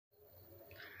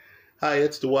Hi,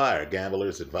 it's Dwyer,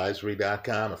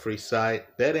 gamblersadvisory.com, a free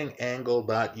site,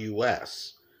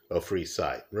 bettingangle.us, a free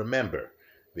site. Remember,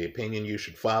 the opinion you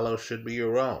should follow should be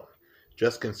your own.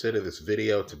 Just consider this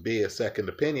video to be a second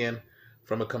opinion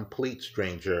from a complete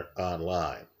stranger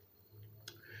online.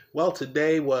 Well,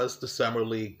 today was the Summer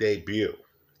League debut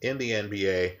in the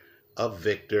NBA of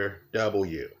Victor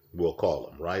W. We'll call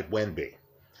him, right? Wemby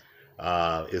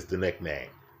is the nickname.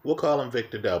 We'll call him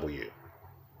Victor W.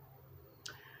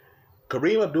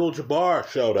 Kareem Abdul-Jabbar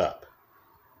showed up.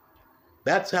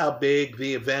 That's how big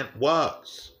the event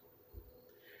was.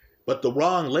 But the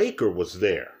wrong Laker was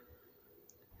there.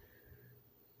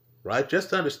 Right?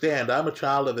 Just understand, I'm a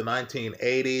child of the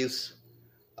 1980s.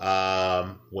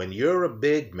 When you're a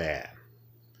big man,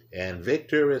 and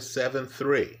Victor is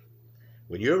 7'3",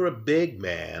 when you're a big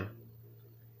man,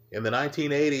 in the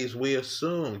 1980s, we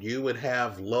assumed you would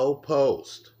have low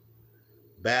post,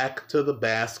 back to the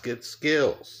basket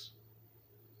skills.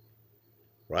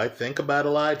 Right? Think about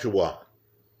Elijah.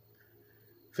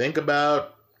 Think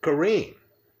about Kareem.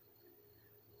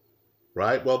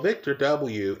 Right? Well, Victor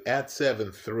W. at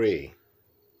 7'3"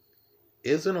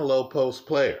 isn't a low post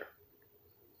player.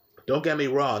 Don't get me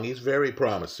wrong, he's very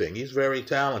promising. He's very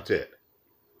talented.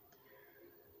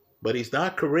 But he's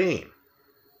not Kareem.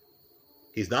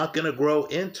 He's not going to grow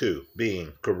into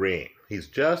being Kareem. He's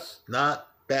just not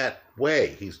that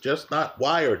way. He's just not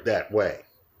wired that way.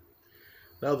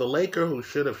 No, the Laker who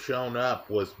should have shown up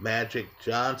was Magic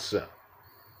Johnson.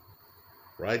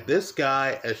 Right? This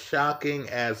guy, as shocking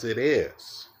as it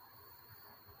is,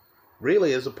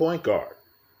 really is a point guard.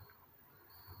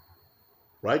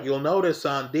 Right? You'll notice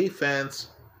on defense,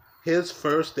 his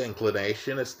first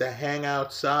inclination is to hang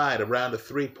outside around the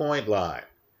three-point line.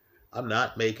 I'm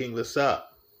not making this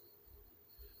up.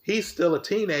 He's still a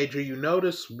teenager. You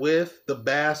notice with the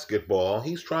basketball,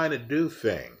 he's trying to do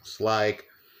things like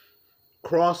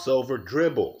crossover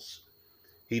dribbles.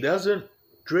 He doesn't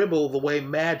dribble the way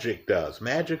Magic does.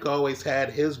 Magic always had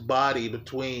his body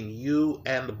between you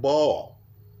and the ball.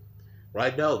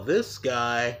 Right? No, this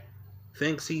guy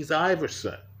thinks he's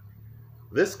Iverson.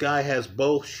 This guy has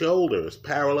both shoulders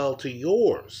parallel to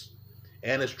yours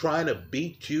and is trying to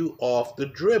beat you off the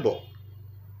dribble.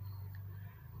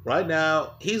 Right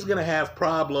now, he's going to have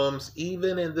problems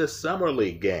even in this Summer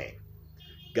League game.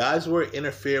 Guys were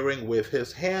interfering with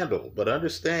his handle, but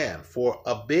understand, for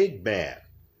a big man,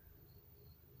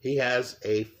 he has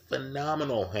a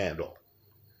phenomenal handle.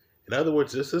 In other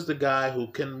words, this is the guy who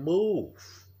can move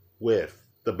with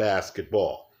the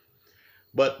basketball.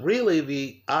 But really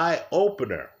the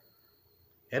eye-opener,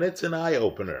 and it's an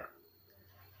eye-opener,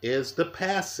 is the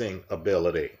passing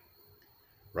ability.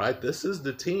 Right? This is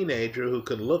the teenager who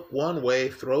can look one way,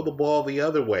 throw the ball the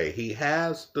other way. He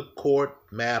has the court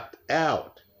mapped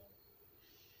out.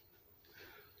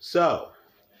 So,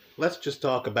 let's just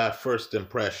talk about first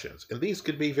impressions. And these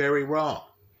could be very wrong.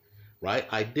 Right?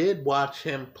 I did watch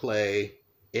him play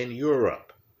in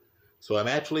Europe. So I'm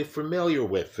actually familiar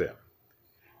with him.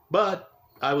 But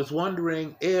I was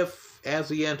wondering if, as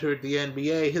he entered the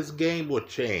NBA, his game would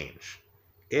change.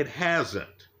 It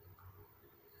hasn't.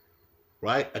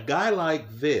 Right? A guy like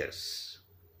this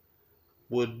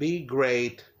would be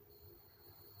great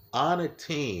on a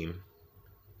team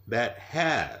that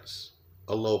has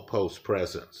a low post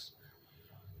presence.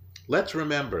 Let's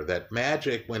remember that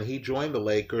Magic, when he joined the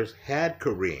Lakers, had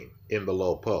Kareem in the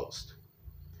low post.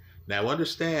 Now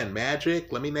understand,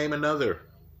 Magic, let me name another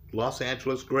Los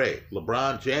Angeles great,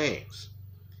 LeBron James.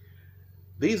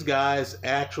 These guys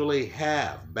actually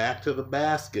have back to the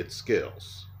basket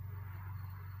skills.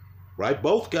 Right?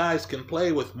 Both guys can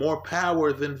play with more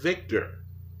power than Victor.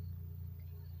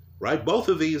 Right? Both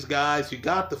of these guys, you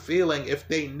got the feeling, if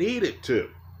they needed to,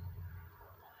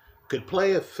 could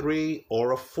play a 3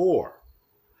 or a 4.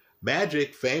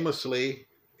 Magic famously,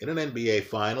 in an NBA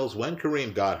Finals, when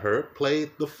Kareem got hurt, played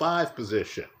the 5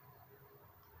 position.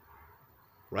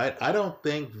 Right? I don't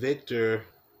think Victor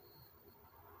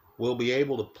will be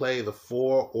able to play the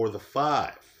 4 or the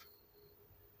 5.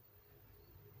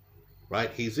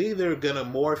 Right? He's either going to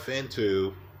morph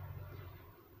into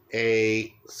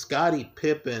a Scottie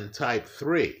Pippen type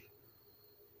 3,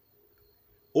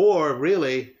 or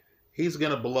really, he's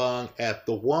going to belong at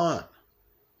the 1.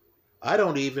 I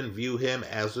don't even view him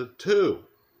as a 2.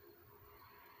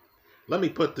 Let me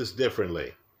put this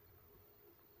differently.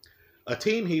 A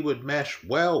team he would mesh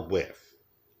well with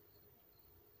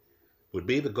would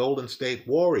be the Golden State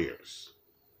Warriors.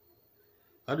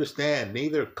 Understand,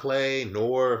 neither Clay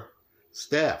nor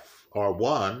Steph are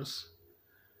 1s,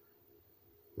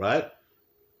 right?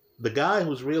 The guy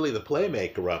who's really the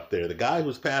playmaker up there, the guy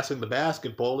who's passing the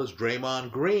basketball, is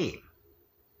Draymond Green.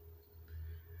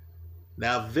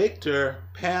 Now, Victor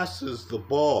passes the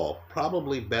ball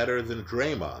probably better than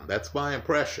Draymond. That's my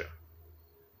impression.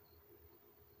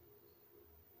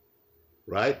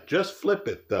 Right? Just flip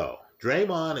it, though.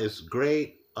 Draymond is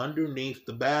great underneath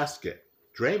the basket.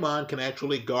 Draymond can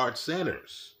actually guard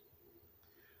centers.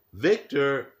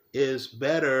 Victor is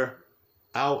better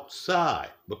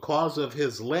outside because of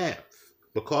his length,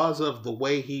 because of the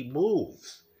way he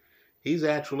moves. He's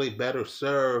actually better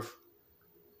served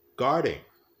guarding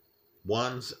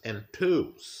ones and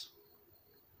twos.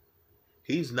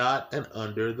 He's not an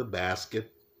under the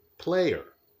basket player.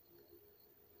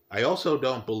 I also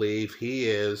don't believe he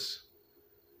is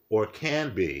or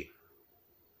can be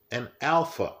an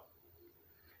alpha.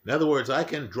 In other words, I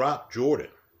can drop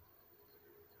Jordan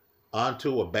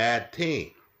onto a bad team,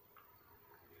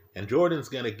 and Jordan's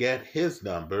going to get his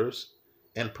numbers,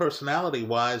 and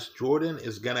personality-wise, Jordan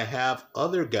is going to have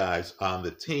other guys on the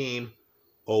team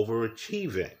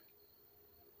overachieving.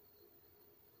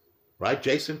 Right?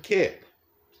 Jason Kidd.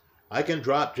 I can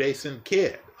drop Jason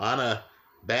Kidd on a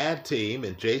bad team,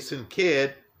 and Jason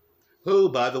Kidd, who,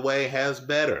 by the way, has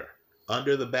better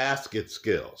under the basket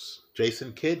skills.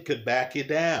 Jason Kidd could back you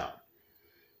down.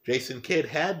 Jason Kidd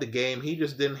had the game, he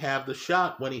just didn't have the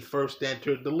shot when he first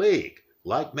entered the league.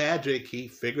 Like magic, he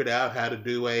figured out how to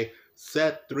do a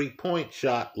set three-point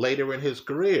shot later in his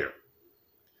career.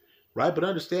 Right? But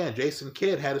understand, Jason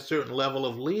Kidd had a certain level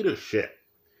of leadership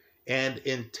and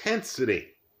intensity.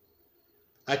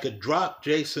 I could drop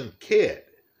Jason Kidd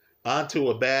onto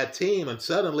a bad team, and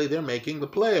suddenly they're making the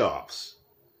playoffs.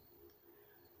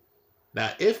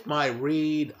 Now, if my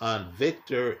read on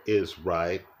Victor is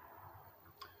right,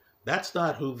 that's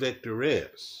not who Victor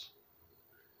is.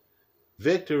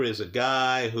 Victor is a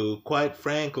guy who, quite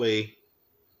frankly,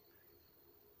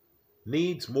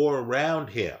 needs more around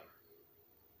him.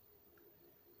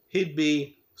 He'd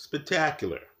be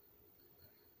spectacular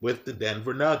with the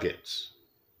Denver Nuggets.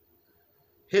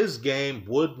 His game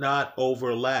would not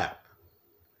overlap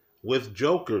with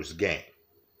Joker's game,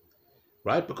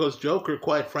 right? Because Joker,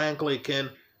 quite frankly,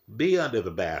 can be under the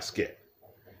basket.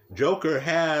 Joker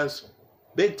has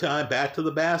big-time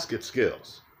back-to-the-basket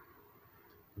skills.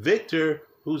 Victor,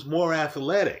 who's more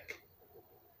athletic,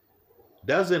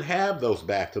 doesn't have those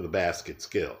back-to-the-basket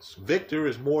skills. Victor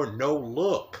is more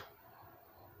no-look,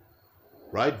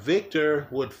 right? Victor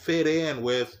would fit in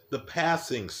with the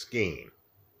passing scheme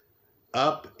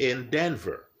up in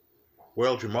Denver,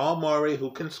 where Jamal Murray,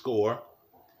 who can score,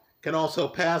 can also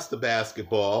pass the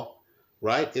basketball,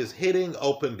 right, is hitting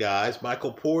open guys.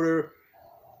 Michael Porter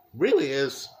really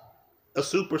is a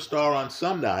superstar on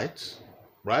some nights,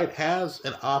 right, has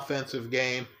an offensive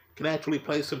game, can actually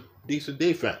play some decent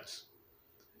defense,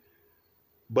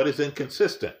 but is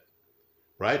inconsistent,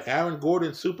 right? Aaron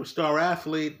Gordon, superstar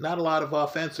athlete, not a lot of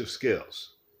offensive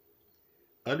skills.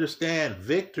 Understand,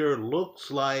 Victor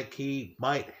looks like he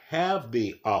might have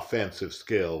the offensive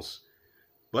skills,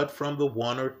 but from the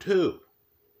one or two,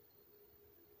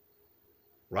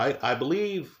 right? I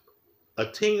believe a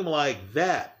team like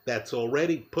that, that's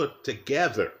already put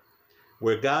together,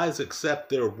 where guys accept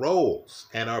their roles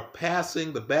and are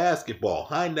passing the basketball,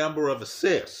 high number of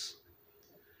assists,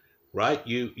 right?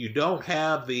 You don't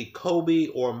have the Kobe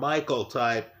or Michael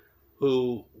type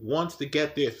who wants to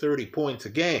get their 30 points a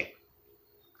game.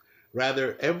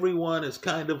 Rather, everyone is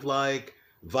kind of like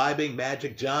vibing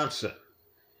Magic Johnson,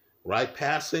 right?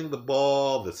 Passing the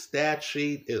ball, the stat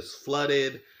sheet is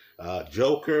flooded.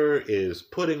 Joker is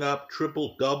putting up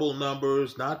triple-double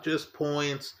numbers, not just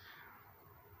points,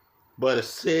 but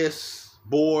assists,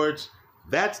 boards.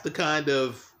 That's the kind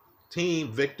of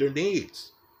team Victor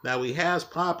needs. Now, he has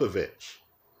Popovich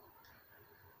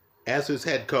as his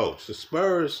head coach. The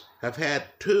Spurs have had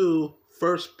 2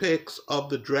 first picks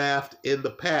of the draft in the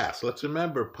past. Let's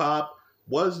remember, Pop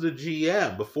was the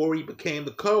GM before he became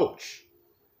the coach.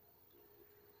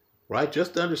 Right?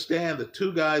 Just understand the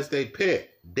 2 guys they picked.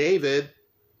 David,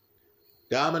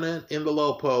 dominant in the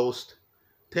low post.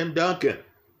 Tim Duncan,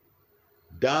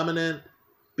 dominant,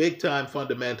 big-time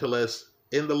fundamentalist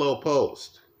in the low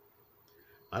post.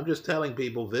 I'm just telling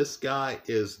people this guy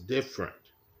is different.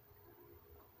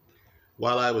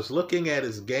 While I was looking at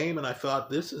his game and I thought,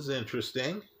 this is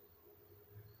interesting.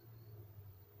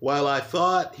 While I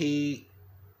thought he,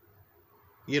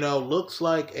 looks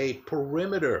like a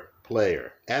perimeter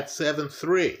player at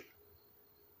 7'3",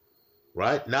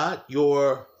 right? Not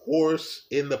your horse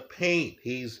in the paint.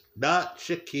 He's not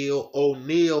Shaquille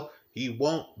O'Neal. He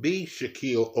won't be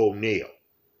Shaquille O'Neal,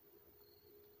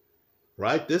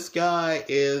 right? This guy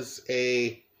is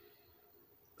a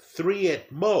 3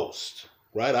 at most,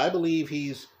 right? I believe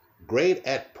he's great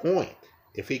at point.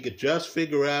 If he could just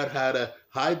figure out how to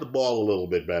hide the ball a little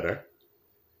bit better,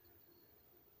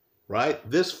 right?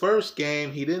 This first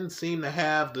game, he didn't seem to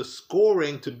have the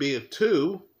scoring to be a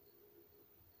 2.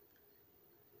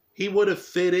 He would have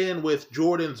fit in with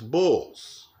Jordan's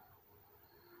Bulls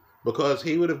because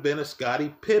he would have been a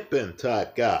Scottie Pippen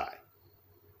type guy,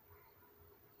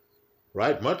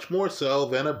 right? Much more so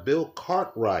than a Bill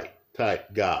Cartwright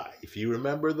type guy, if you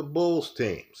remember the Bulls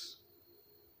teams.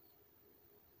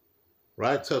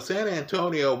 Right? So San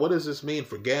Antonio, what does this mean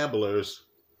for gamblers?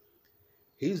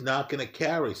 He's not going to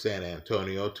carry San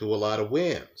Antonio to a lot of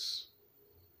wins.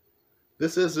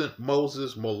 This isn't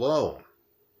Moses Malone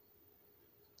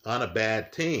on a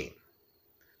bad team.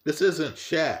 This isn't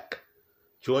Shaq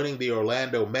joining the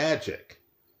Orlando Magic.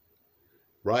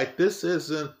 Right? This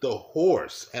isn't the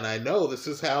horse. And I know this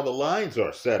is how the lines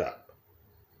are set up.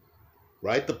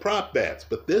 Right? The prop bets.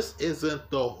 But this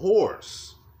isn't the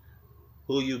horse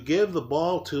who you give the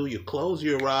ball to, you close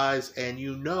your eyes, and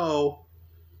you know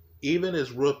even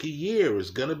his rookie year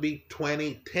is going to be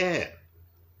 2010.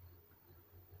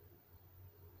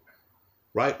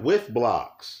 Right? With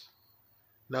blocks.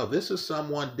 No, this is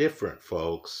someone different,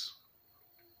 folks.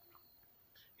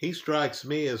 He strikes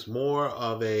me as more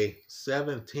of a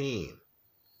 17,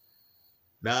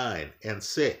 9, and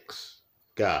 6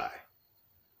 guy,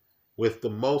 with the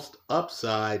most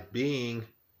upside being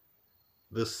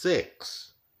the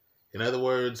 6. In other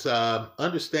words,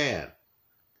 understand,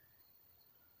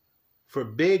 for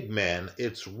big men,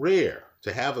 it's rare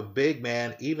to have a big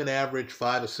man even average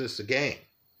 5 assists a game.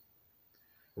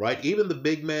 Right? Even the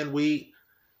big men we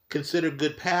consider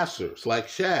good passers, like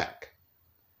Shaq.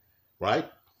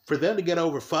 Right? For them to get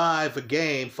over 5 a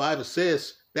game, 5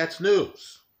 assists, that's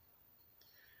news.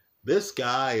 This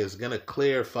guy is going to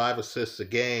clear 5 assists a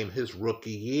game his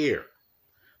rookie year.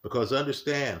 Because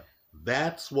understand,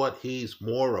 that's what he's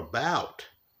more about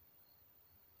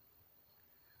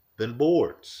than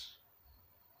boards.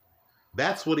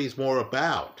 That's what he's more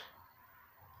about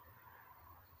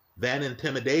than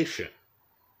intimidation.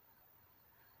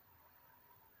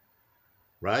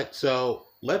 Right? So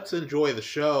let's enjoy the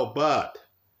show, but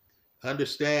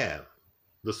understand,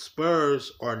 the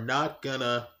Spurs are not going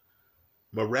to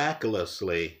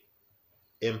miraculously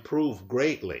improve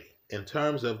greatly in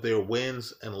terms of their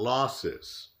wins and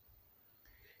losses.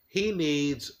 He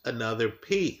needs another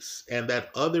piece, and that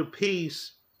other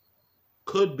piece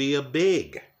could be a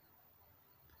big.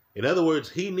 In other words,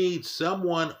 he needs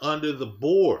someone under the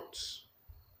boards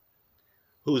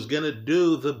who's going to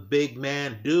do the big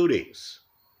man duties.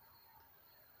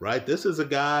 Right? This is a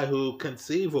guy who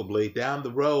conceivably down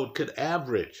the road could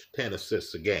average 10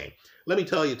 assists a game. Let me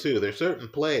tell you too, there's certain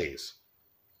plays,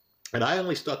 and I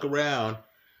only stuck around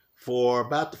for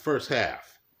about the first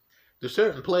half. There's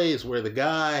certain plays where the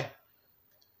guy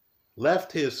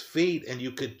left his feet and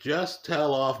you could just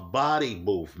tell off body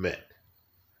movement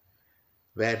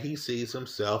that he sees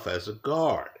himself as a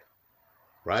guard.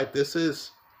 Right? This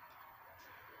is,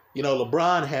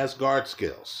 LeBron has guard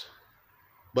skills.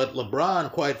 But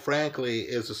LeBron, quite frankly,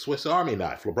 is a Swiss Army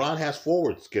knife. LeBron has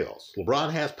forward skills.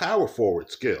 LeBron has power forward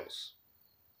skills.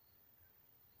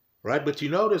 Right? But you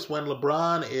notice when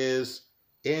LeBron is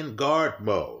in guard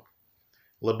mode,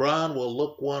 LeBron will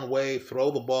look one way,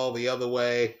 throw the ball the other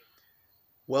way.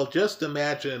 Well, just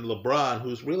imagine LeBron,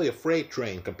 who's really a freight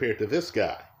train compared to this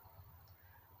guy.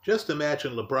 Just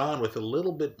imagine LeBron with a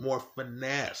little bit more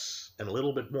finesse and a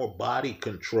little bit more body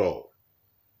control.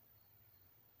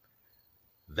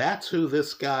 That's who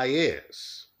this guy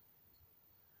is.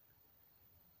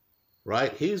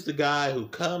 Right? He's the guy who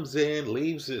comes in,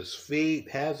 leaves his feet,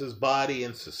 has his body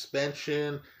in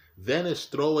suspension, then is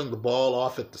throwing the ball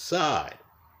off at the side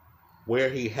where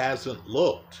he hasn't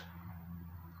looked.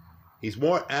 He's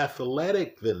more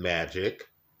athletic than Magic.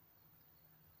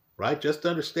 Right? Just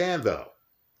understand though,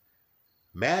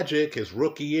 Magic, his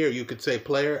rookie year, you could say,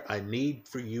 player, I need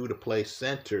for you to play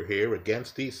center here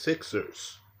against these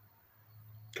Sixers.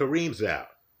 Kareem's out.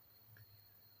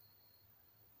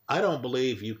 I don't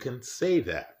believe you can say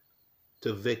that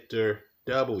to Victor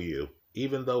W.,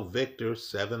 even though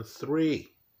Victor's 7'3".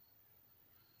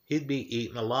 He'd be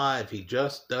eaten alive. He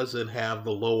just doesn't have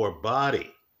the lower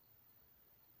body.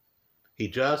 He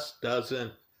just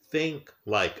doesn't think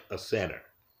like a center.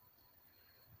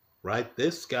 Right?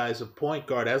 This guy's a point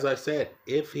guard. As I said,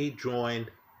 if he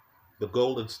joined the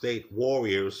Golden State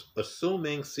Warriors,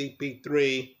 assuming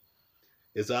CP3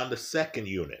 is on the second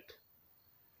unit,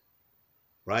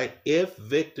 right? If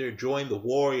Victor joined the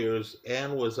Warriors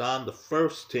and was on the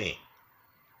first team,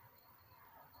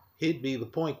 he'd be the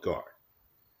point guard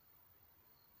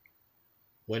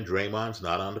when Draymond's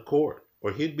not on the court.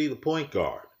 Or he'd be the point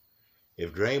guard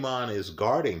if Draymond is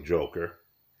guarding Joker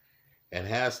and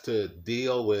has to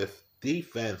deal with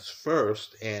defense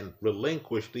first and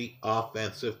relinquish the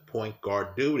offensive point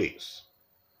guard duties.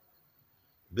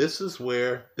 This is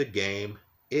where the game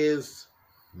is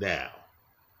now.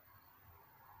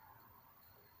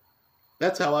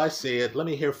 That's how I see it. Let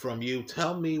me hear from you.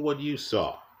 Tell me what you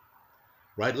saw.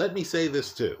 Right? Let me say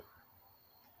this too.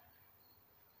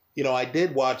 I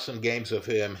did watch some games of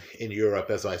him in Europe,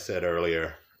 as I said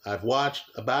earlier. I've watched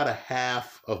about a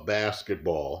half of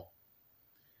basketball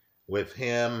with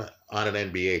him on an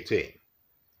NBA team.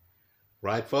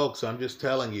 Right, folks? I'm just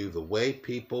telling you, the way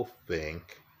people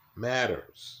think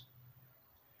matters.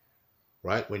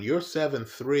 Right? When you're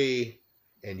 7'3"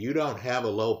 and you don't have a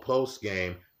low post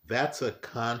game, that's a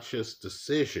conscious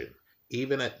decision,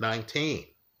 even at 19.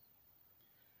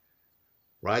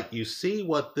 Right? You see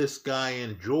what this guy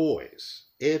enjoys.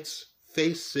 It's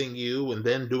facing you and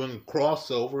then doing a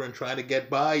crossover and trying to get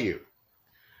by you.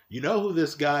 You know who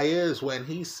this guy is. When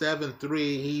he's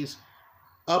 7'3", he's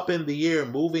up in the air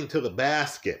moving to the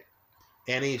basket,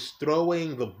 and he's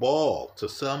throwing the ball to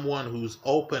someone who's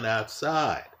open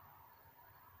outside.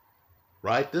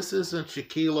 Right? This isn't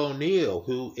Shaquille O'Neal,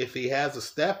 who, if he has a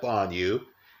step on you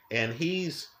and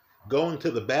he's going to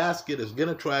the basket, is going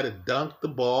to try to dunk the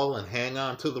ball and hang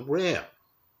on to the rim.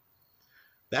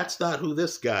 That's not who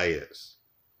this guy is.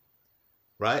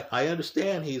 Right? I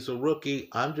understand he's a rookie.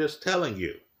 I'm just telling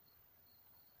you.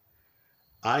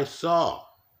 I saw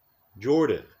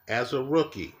Jordan as a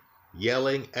rookie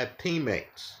yelling at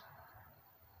teammates.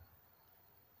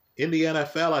 In the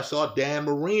NFL, I saw Dan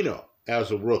Marino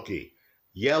as a rookie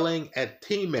yelling at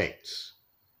teammates.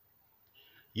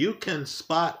 You can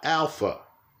spot alpha.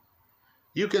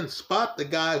 You can spot the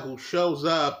guy who shows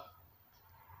up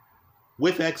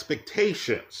with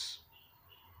expectations,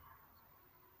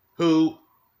 who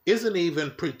isn't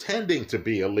even pretending to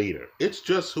be a leader. It's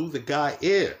just who the guy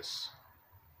is.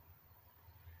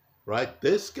 Right?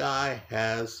 This guy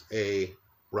has a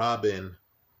Robin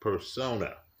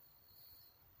persona.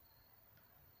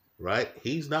 Right?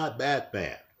 He's not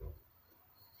Batman.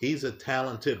 He's a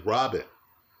talented Robin.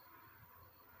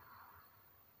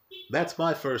 That's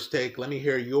my first take. Let me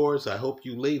hear yours. I hope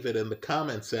you leave it in the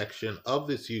comment section of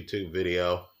this YouTube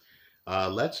video.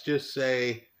 Let's just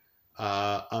say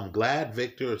I'm glad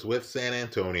Victor is with San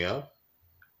Antonio.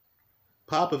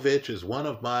 Popovich is one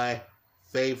of my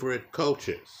favorite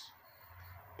coaches.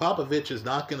 Popovich is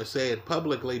not going to say it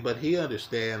publicly, but he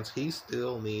understands he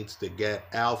still needs to get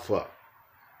alpha.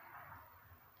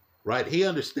 Right? He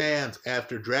understands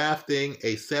after drafting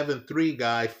a 7'3"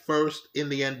 guy first in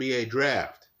the NBA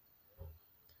draft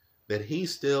that he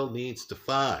still needs to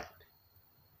find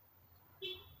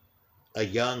a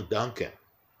young Duncan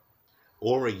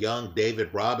or a young David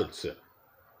Robinson,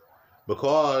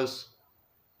 because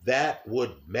that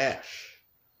would mesh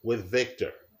with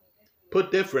Victor.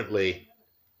 Put differently,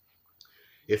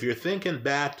 if you're thinking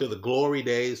back to the glory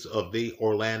days of the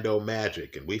Orlando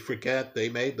Magic, and we forget they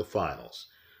made the finals,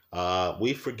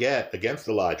 we forget, against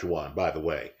Olajuwon, by the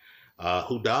way,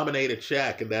 who dominated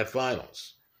Shaq in that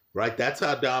finals, right? That's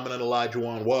how dominant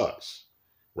Olajuwon was,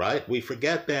 right? We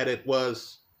forget that it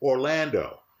was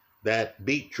Orlando that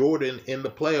beat Jordan in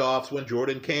the playoffs when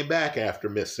Jordan came back after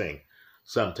missing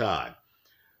some time,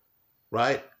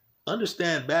 right?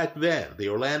 Understand, back then, the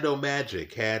Orlando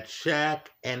Magic had Shaq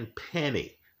and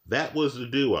Penny. That was the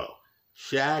duo,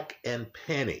 Shaq and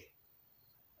Penny.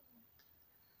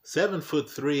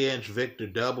 7'3" Victor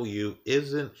W.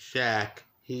 isn't Shaq,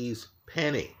 he's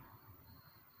Penny.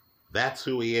 That's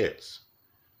who he is.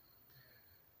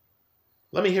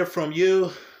 Let me hear from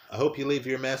you. I hope you leave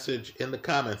your message in the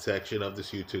comment section of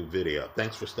this YouTube video.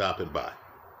 Thanks for stopping by.